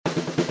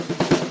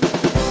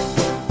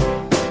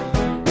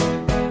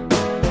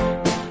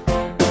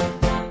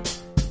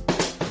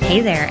Hey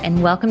there,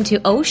 and welcome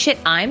to Oh Shit,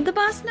 I'm the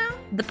Boss Now,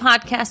 the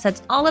podcast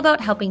that's all about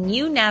helping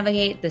you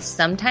navigate the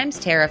sometimes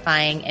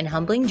terrifying and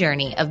humbling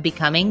journey of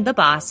becoming the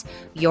boss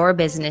your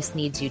business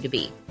needs you to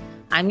be.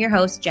 I'm your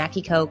host,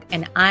 Jackie Koch,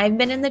 and I've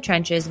been in the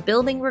trenches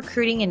building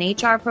recruiting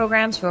and HR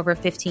programs for over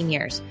 15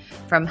 years.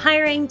 From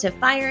hiring to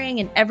firing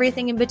and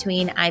everything in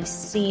between, I've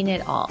seen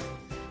it all.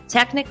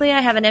 Technically,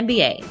 I have an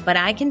MBA, but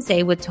I can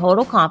say with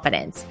total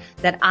confidence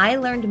that I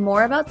learned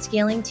more about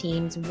scaling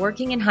teams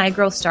working in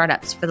high-growth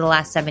startups for the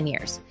last 7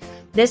 years.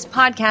 This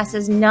podcast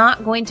is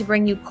not going to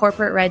bring you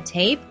corporate red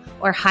tape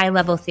or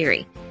high-level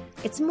theory.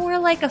 It's more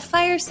like a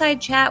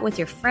fireside chat with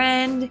your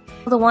friend,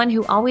 the one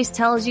who always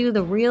tells you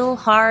the real,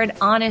 hard,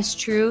 honest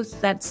truth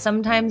that's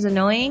sometimes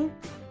annoying.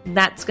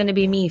 That's going to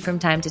be me from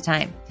time to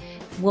time.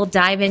 We'll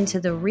dive into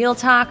the real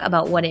talk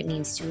about what it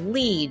means to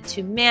lead,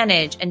 to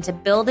manage, and to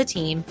build a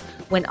team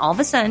when all of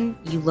a sudden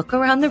you look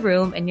around the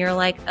room and you're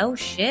like, oh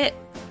shit,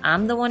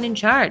 I'm the one in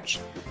charge.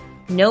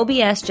 No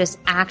BS, just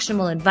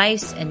actionable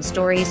advice and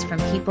stories from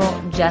people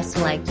just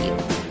like you.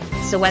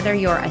 So whether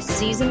you're a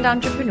seasoned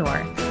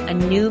entrepreneur, a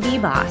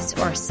newbie boss,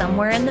 or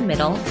somewhere in the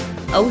middle,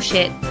 Oh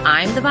Shit,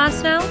 I'm the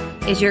Boss Now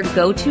is your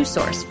go-to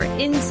source for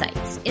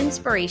insights,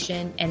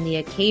 inspiration, and the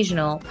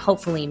occasional,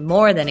 hopefully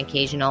more than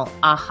occasional,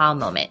 aha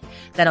moment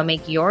that'll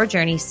make your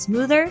journey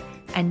smoother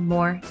and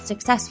more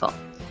successful.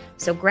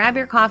 So grab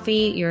your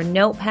coffee, your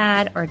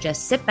notepad, or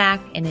just sit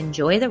back and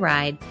enjoy the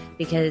ride,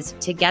 because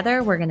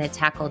together we're going to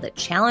tackle the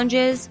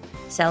challenges,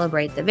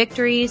 celebrate the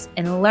victories,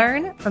 and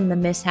learn from the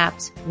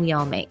mishaps we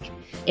all make.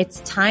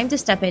 It's time to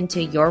step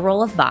into your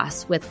role of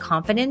boss with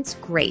confidence,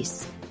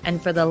 grace, and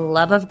for the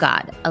love of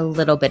God, a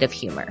little bit of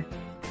humor.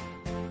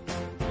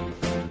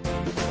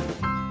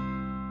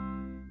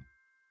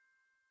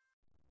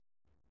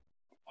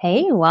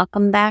 Hey,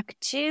 welcome back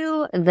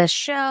to the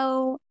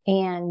show,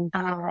 and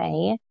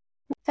I'm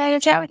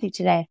excited to chat with you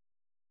today.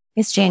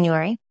 It's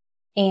January,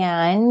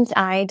 and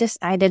I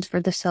decided for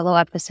the solo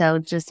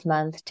episode this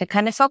month to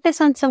kind of focus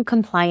on some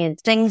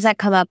compliance, things that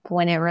come up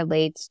when it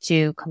relates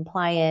to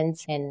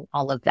compliance and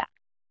all of that.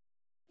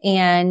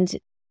 And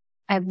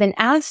I've been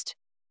asked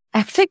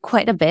actually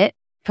quite a bit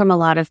from a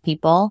lot of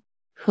people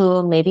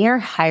who maybe are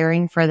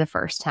hiring for the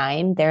first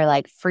time. They're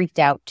like freaked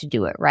out to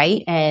do it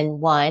right. And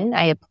one,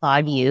 I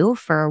applaud you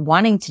for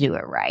wanting to do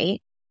it right.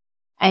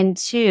 And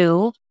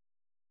two,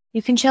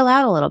 you can chill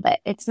out a little bit.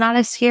 It's not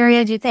as scary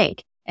as you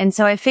think. And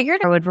so I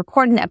figured I would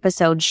record an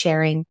episode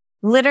sharing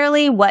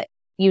literally what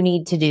you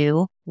need to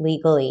do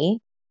legally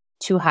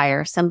to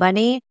hire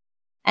somebody,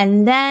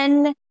 and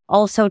then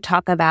also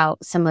talk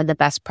about some of the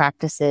best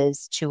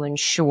practices to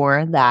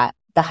ensure that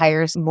the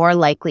hire is more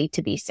likely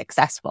to be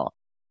successful,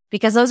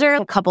 because those are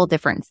a couple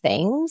different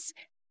things.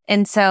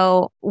 And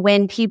so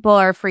when people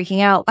are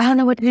freaking out, I don't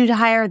know what to do to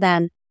hire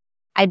them,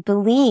 I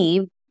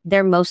believe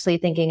they're mostly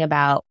thinking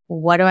about,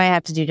 what do I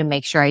have to do to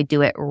make sure I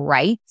do it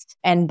right?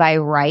 And by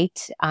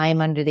right,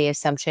 I'm under the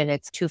assumption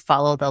it's to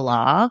follow the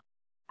law.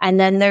 And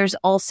then there's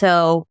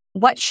also,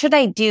 what should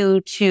I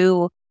do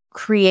to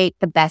create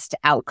the best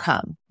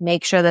outcome?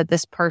 Make sure that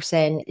this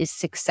person is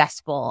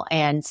successful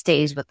and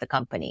stays with the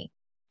company.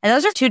 And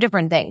those are two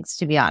different things,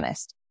 to be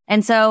honest.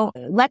 And so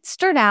let's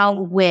start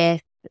out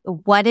with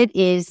what it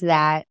is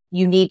that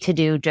you need to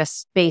do,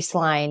 just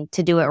baseline,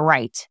 to do it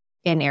right,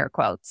 in air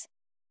quotes.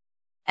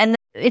 And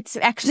it's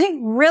actually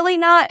really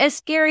not as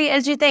scary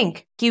as you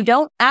think. You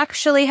don't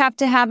actually have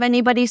to have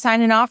anybody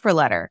sign an offer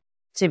letter,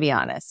 to be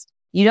honest.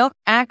 You don't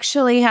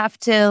actually have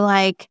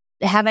to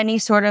have any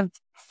sort of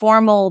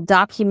formal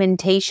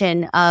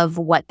documentation of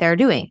what they're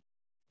doing.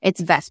 It's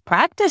best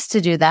practice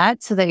to do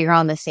that so that you're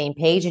on the same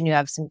page and you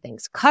have some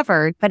things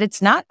covered, but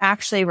it's not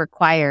actually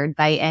required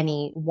by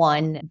any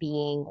one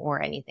being or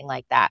anything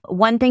like that.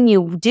 One thing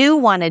you do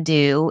want to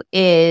do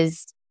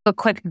is a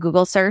quick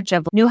Google search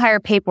of new hire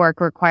paperwork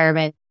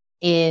requirement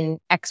in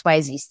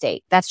XYZ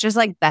state. That's just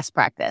like best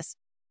practice.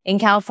 In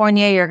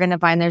California, you're going to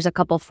find there's a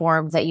couple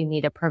forms that you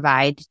need to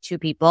provide to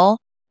people.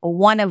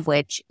 One of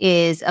which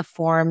is a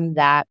form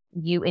that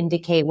you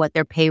indicate what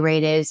their pay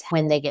rate is,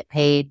 when they get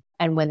paid,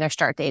 and when their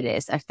start date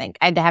is. I think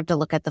I'd have to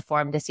look at the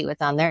form to see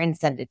what's on there and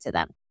send it to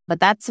them. But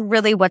that's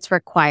really what's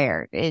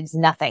required. It's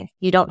nothing.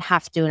 You don't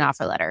have to do an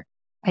offer letter.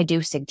 I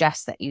do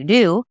suggest that you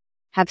do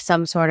have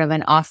some sort of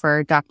an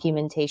offer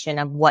documentation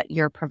of what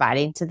you're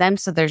providing to them,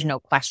 so there's no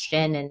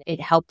question, and it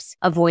helps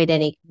avoid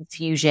any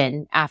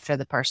confusion after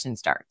the person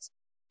starts.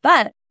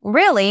 But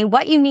really,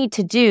 what you need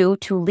to do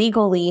to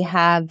legally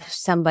have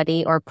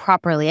somebody, or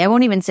properly, I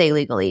won't even say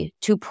legally,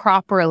 to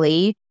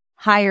properly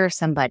hire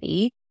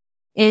somebody,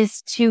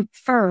 is to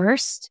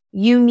first,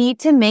 you need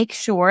to make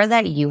sure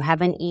that you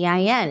have an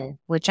EIN,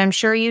 which I'm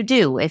sure you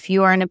do. If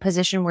you are in a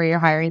position where you're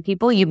hiring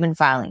people, you've been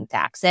filing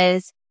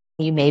taxes.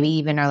 You maybe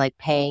even are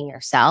paying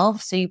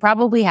yourself. So you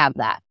probably have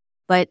that.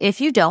 But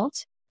if you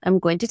don't, I'm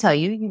going to tell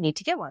you, you need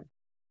to get one.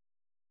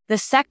 The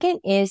second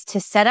is to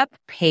set up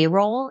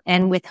payroll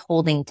and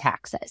withholding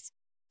taxes.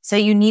 So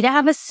you need to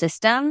have a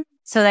system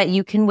so that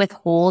you can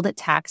withhold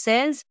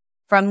taxes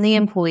from the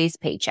employee's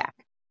paycheck.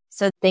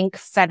 So think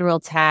federal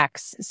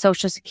tax,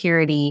 Social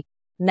Security,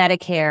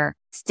 Medicare,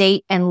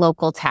 state and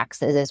local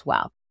taxes as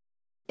well.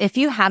 If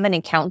you have an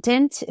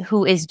accountant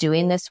who is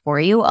doing this for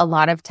you, a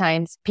lot of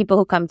times people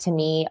who come to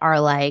me are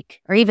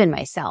like, or even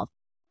myself,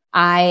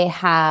 I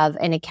have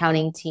an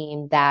accounting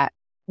team that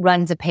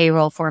runs a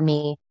payroll for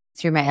me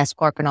through my S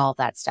Corp and all of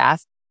that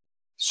stuff.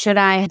 Should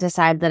I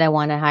decide that I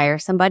want to hire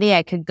somebody,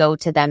 I could go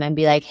to them and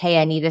be like, hey,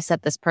 I need to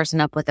set this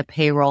person up with a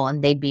payroll,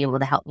 and they'd be able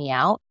to help me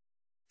out.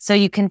 So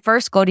you can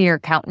first go to your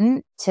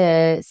accountant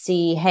to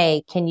see,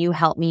 hey, can you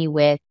help me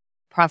with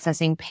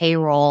processing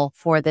payroll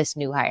for this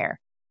new hire?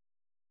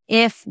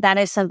 If that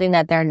is something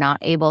that they're not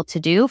able to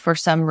do for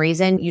some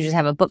reason, you just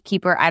have a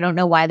bookkeeper. I don't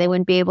know why they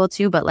wouldn't be able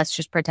to, but let's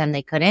just pretend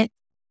they couldn't.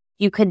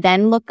 You could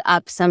then look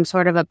up some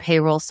sort of a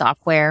payroll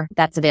software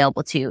that's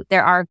available to you.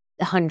 There are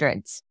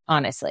hundreds,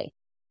 honestly.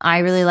 I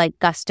really like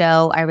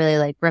Gusto. I really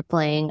like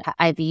Rippling.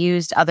 I've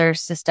used other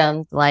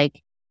systems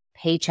like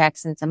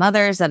Paychex and some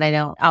others that I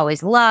don't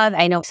always love.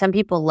 I know some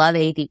people love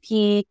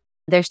ADP.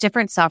 There's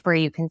different software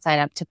you can sign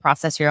up to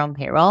process your own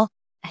payroll.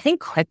 I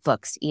think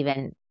QuickBooks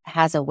even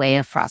has a way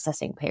of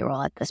processing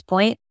payroll at this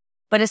point.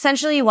 But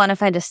essentially, you want to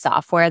find a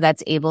software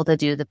that's able to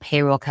do the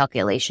payroll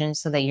calculations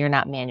so that you're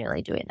not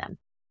manually doing them.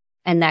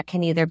 And that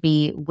can either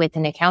be with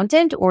an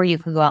accountant or you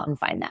can go out and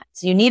find that.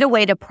 So you need a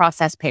way to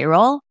process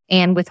payroll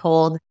and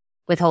withholdings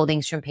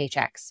from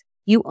paychecks.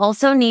 You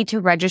also need to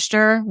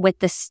register with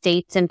the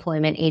state's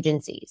employment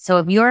agency. So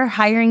if you're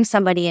hiring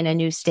somebody in a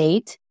new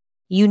state,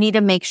 you need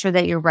to make sure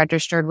that you're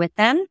registered with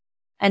them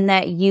and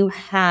that you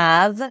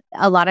have,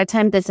 a lot of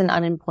times it's an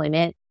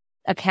unemployment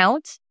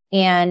account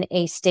and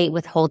a state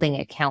withholding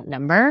account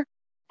number.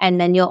 And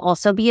then you'll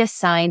also be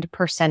assigned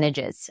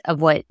percentages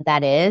of what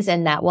that is.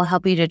 And that will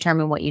help you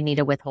determine what you need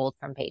to withhold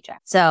from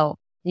paycheck. So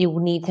you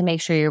need to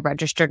make sure you're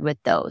registered with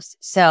those.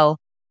 So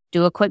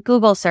do a quick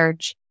Google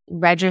search,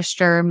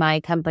 register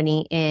my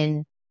company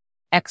in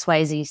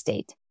XYZ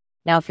state.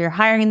 Now, if you're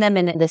hiring them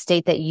in the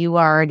state that you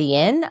are already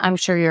in, I'm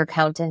sure your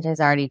accountant has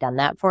already done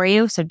that for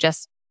you. So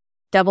just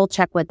double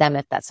check with them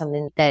if that's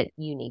something that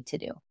you need to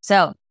do.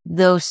 So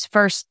those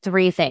first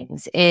three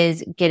things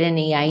is get an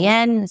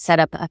EIN, set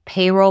up a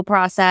payroll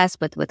process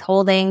with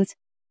withholdings,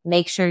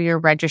 make sure you're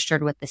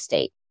registered with the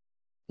state.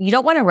 You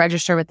don't want to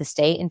register with the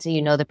state until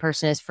you know the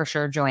person is for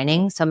sure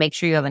joining. So make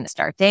sure you have a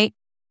start date,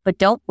 but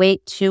don't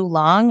wait too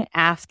long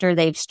after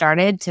they've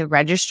started to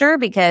register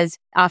because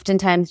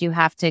oftentimes you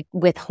have to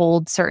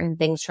withhold certain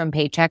things from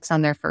paychecks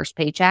on their first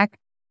paycheck.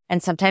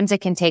 And sometimes it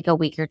can take a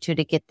week or two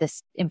to get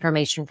this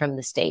information from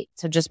the state.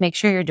 So just make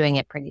sure you're doing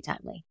it pretty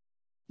timely.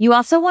 You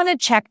also want to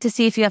check to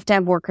see if you have to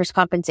have workers'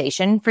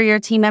 compensation for your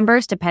team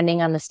members,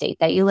 depending on the state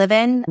that you live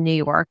in. New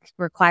York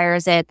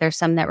requires it. There's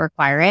some that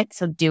require it.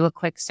 So do a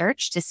quick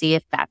search to see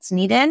if that's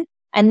needed.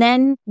 And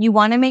then you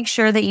want to make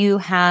sure that you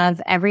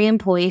have every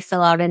employee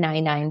fill out an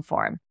I-9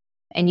 form.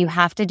 And you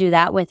have to do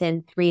that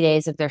within 3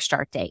 days of their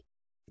start date.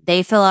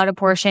 They fill out a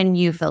portion,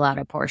 you fill out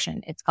a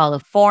portion. It's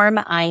called a Form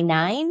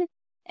I-9.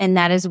 And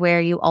that is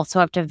where you also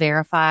have to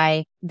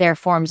verify their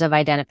forms of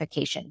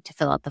identification to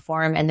fill out the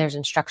form. And there's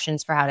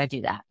instructions for how to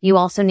do that. You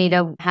also need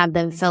to have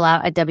them fill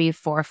out a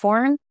W-4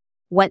 form.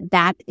 What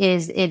that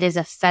is, it is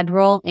a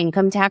federal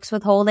income tax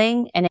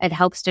withholding, and it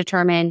helps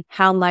determine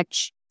how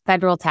much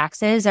federal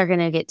taxes are going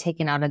to get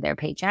taken out of their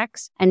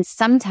paychecks. And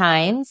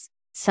sometimes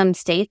some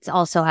states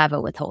also have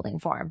a withholding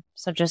form.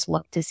 So just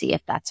look to see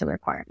if that's a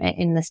requirement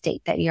in the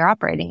state that you're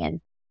operating in.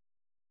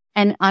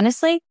 And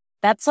honestly,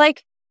 that's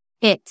like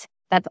it.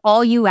 That's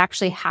all you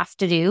actually have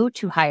to do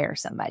to hire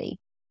somebody.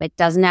 It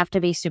doesn't have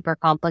to be super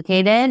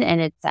complicated, and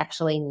it's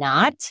actually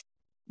not.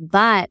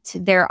 But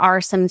there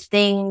are some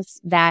things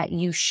that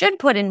you should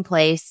put in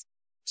place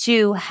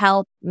to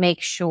help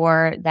make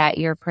sure that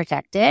you're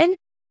protected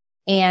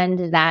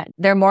and that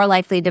they're more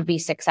likely to be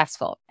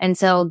successful. And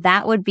so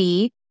that would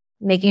be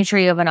making sure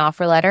you have an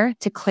offer letter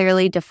to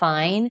clearly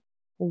define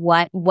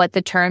what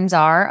the terms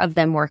are of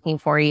them working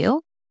for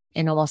you.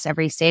 In almost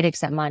every state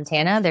except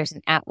Montana, there's an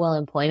at-will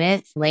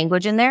employment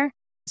language in there.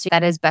 So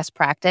that is best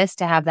practice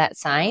to have that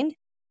signed.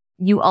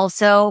 You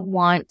also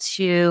want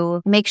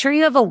to make sure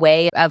you have a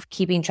way of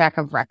keeping track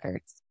of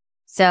records.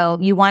 So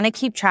you want to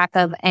keep track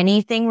of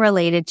anything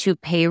related to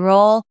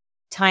payroll,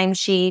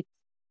 timesheet,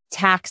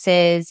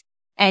 taxes,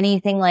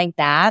 anything like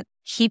that.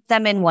 Keep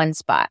them in one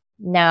spot.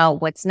 Now,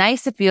 what's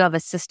nice if you have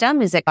a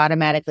system is it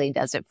automatically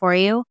does it for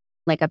you.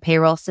 Like a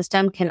payroll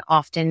system can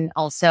often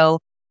also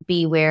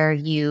be where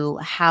you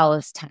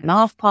house time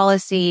off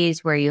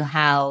policies, where you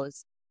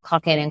house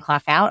clock in and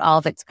clock out. All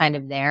of it's kind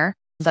of there.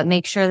 But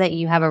make sure that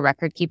you have a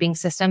record keeping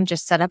system.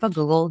 Just set up a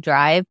Google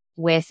Drive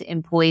with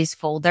employees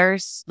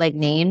folders, like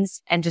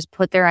names, and just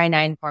put their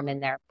I-9 form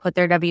in there. Put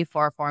their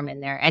W-4 form in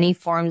there. Any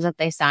forms that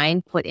they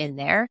sign, put in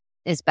there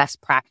is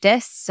best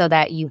practice so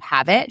that you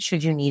have it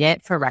should you need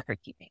it for record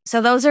keeping.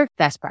 So those are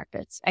best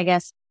practice. I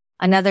guess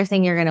another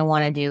thing you're going to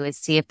want to do is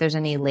see if there's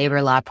any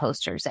labor law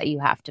posters that you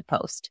have to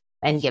post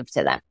and give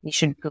to them. You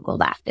should Google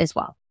that as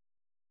well.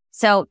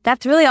 So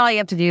that's really all you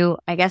have to do.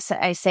 I guess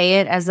I say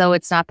it as though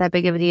it's not that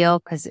big of a deal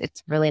because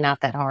it's really not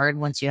that hard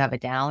once you have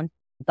it down,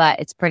 but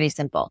it's pretty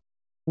simple.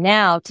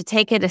 Now to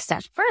take it a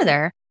step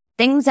further,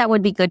 things that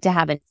would be good to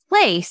have in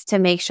place to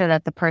make sure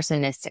that the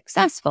person is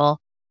successful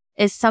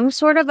is some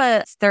sort of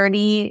a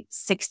 30,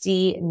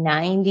 60,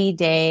 90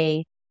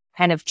 day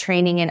kind of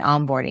training and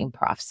onboarding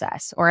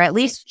process, or at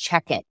least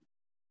check it.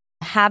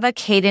 Have a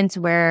cadence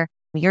where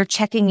you're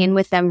checking in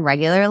with them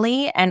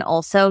regularly and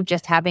also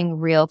just having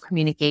real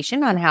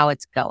communication on how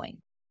it's going.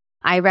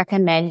 I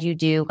recommend you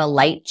do a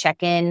light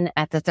check-in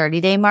at the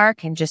 30-day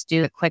mark and just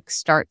do a quick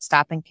start,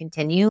 stop, and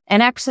continue.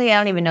 And actually, I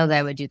don't even know that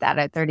I would do that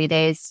at 30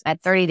 days. At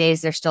 30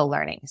 days, they're still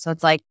learning. So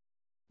it's like,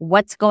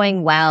 what's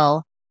going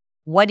well?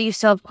 What do you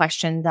still have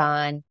questions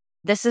on?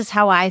 This is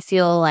how I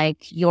feel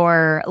like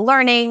you're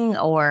learning,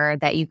 or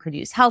that you could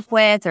use help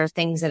with, or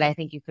things that I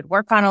think you could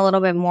work on a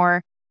little bit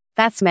more.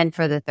 That's meant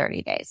for the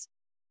 30 days.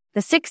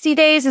 The 60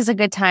 days is a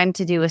good time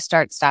to do a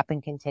start, stop,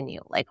 and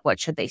continue. Like, what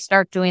should they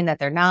start doing that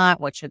they're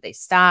not? What should they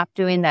stop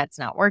doing that's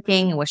not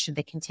working? And what should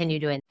they continue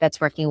doing that's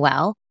working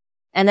well?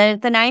 And then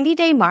at the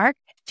 90-day mark,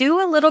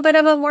 do a little bit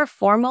of a more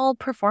formal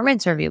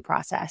performance review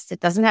process. It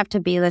doesn't have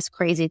to be this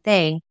crazy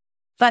thing,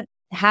 but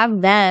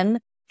have them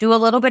do a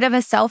little bit of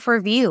a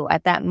self-review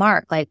at that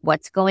mark. Like,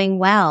 what's going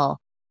well?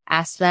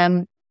 Ask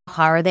them,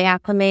 how are they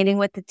acclimating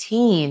with the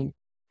team?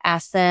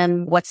 Ask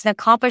them, what's an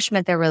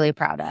accomplishment they're really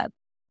proud of?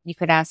 You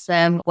could ask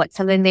them what's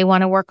something they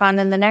want to work on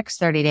in the next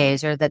 30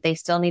 days or that they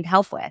still need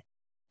help with.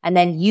 And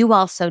then you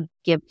also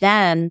give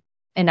them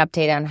an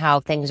update on how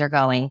things are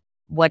going,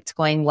 what's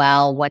going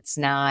well, what's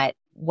not,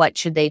 what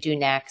should they do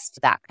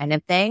next, that kind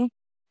of thing.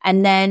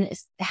 And then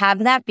have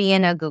that be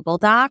in a Google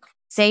Doc.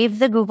 Save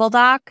the Google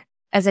Doc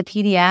as a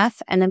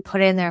PDF and then put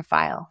it in their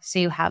file. So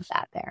you have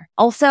that there.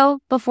 Also,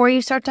 before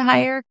you start to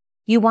hire,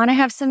 you want to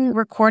have some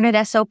recorded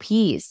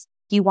SOPs.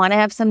 You want to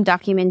have some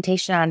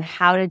documentation on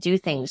how to do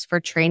things for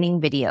training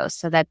videos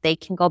so that they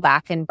can go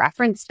back and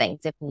reference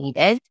things if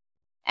needed,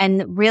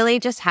 and really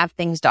just have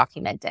things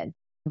documented.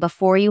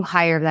 Before you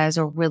hire, that is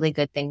a really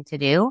good thing to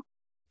do.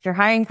 If you're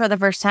hiring for the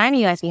first time,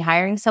 you guys be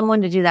hiring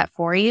someone to do that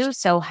for you.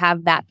 So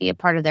have that be a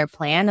part of their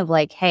plan of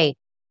like, hey,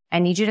 I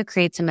need you to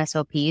create some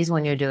SOPs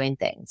when you're doing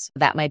things.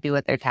 That might be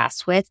what they're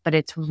tasked with, but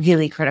it's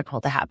really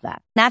critical to have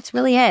that. That's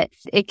really it.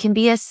 It can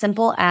be as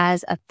simple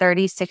as a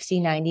 30,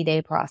 60,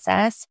 90-day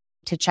process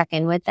to check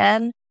in with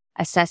them,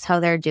 assess how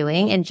they're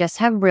doing, and just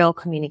have real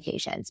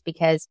communications.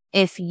 Because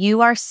if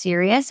you are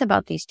serious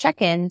about these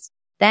check-ins,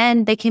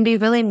 then they can be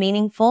really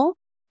meaningful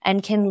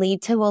and can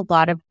lead to a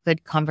lot of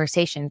good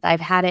conversations. I've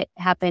had it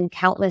happen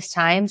countless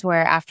times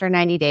where after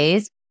 90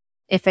 days,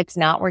 if it's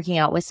not working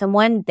out with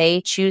someone,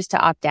 they choose to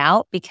opt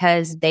out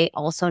because they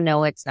also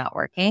know it's not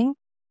working.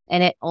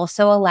 And it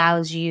also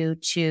allows you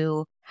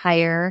to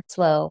hire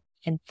slow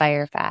and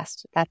fire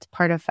fast. That's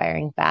part of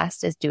firing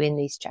fast, is doing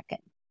these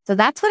check-ins. So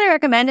that's what I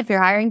recommend if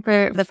you're hiring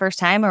for the first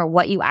time, or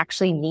what you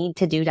actually need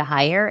to do to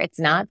hire. It's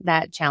not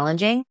that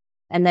challenging.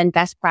 And then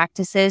best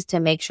practices to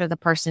make sure the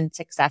person's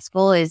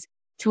successful is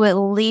to at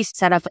least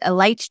set up a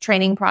light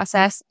training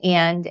process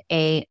and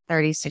a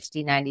 30,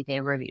 60,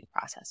 90-day review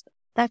process.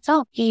 That's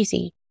all.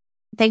 Easy.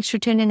 Thanks for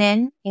tuning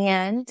in,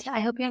 and I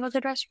hope you have a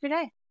good rest of your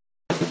day.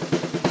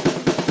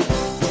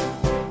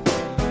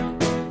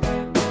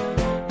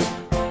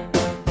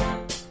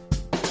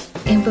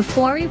 And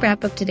before we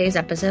wrap up today's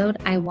episode,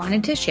 I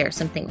wanted to share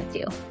something with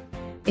you.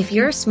 If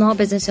you're a small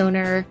business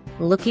owner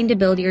looking to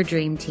build your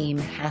dream team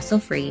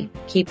hassle-free,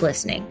 keep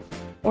listening.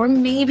 Or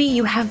maybe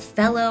you have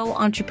fellow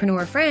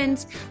entrepreneur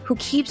friends who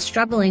keep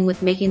struggling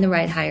with making the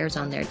right hires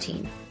on their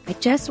team. I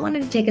just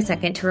wanted to take a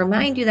second to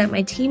remind you that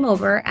my team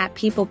over at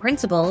People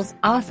Principles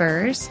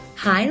offers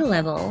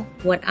high-level,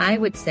 what I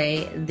would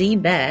say the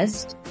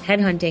best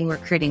headhunting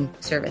recruiting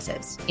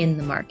services in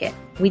the market.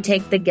 We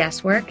take the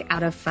guesswork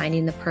out of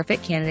finding the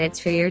perfect candidates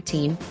for your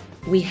team.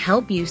 We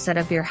help you set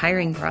up your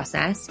hiring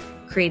process,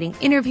 creating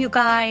interview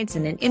guides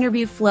and an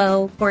interview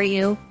flow for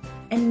you.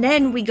 And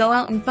then we go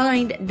out and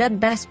find the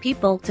best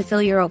people to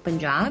fill your open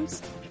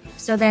jobs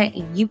so that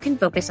you can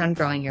focus on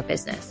growing your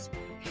business.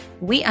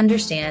 We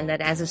understand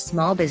that as a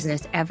small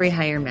business, every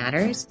hire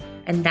matters,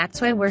 and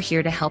that's why we're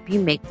here to help you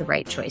make the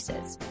right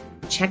choices.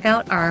 Check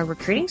out our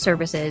recruiting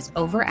services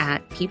over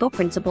at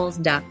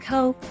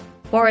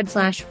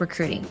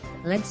peopleprinciples.co/recruiting.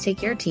 Let's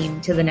take your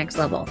team to the next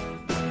level.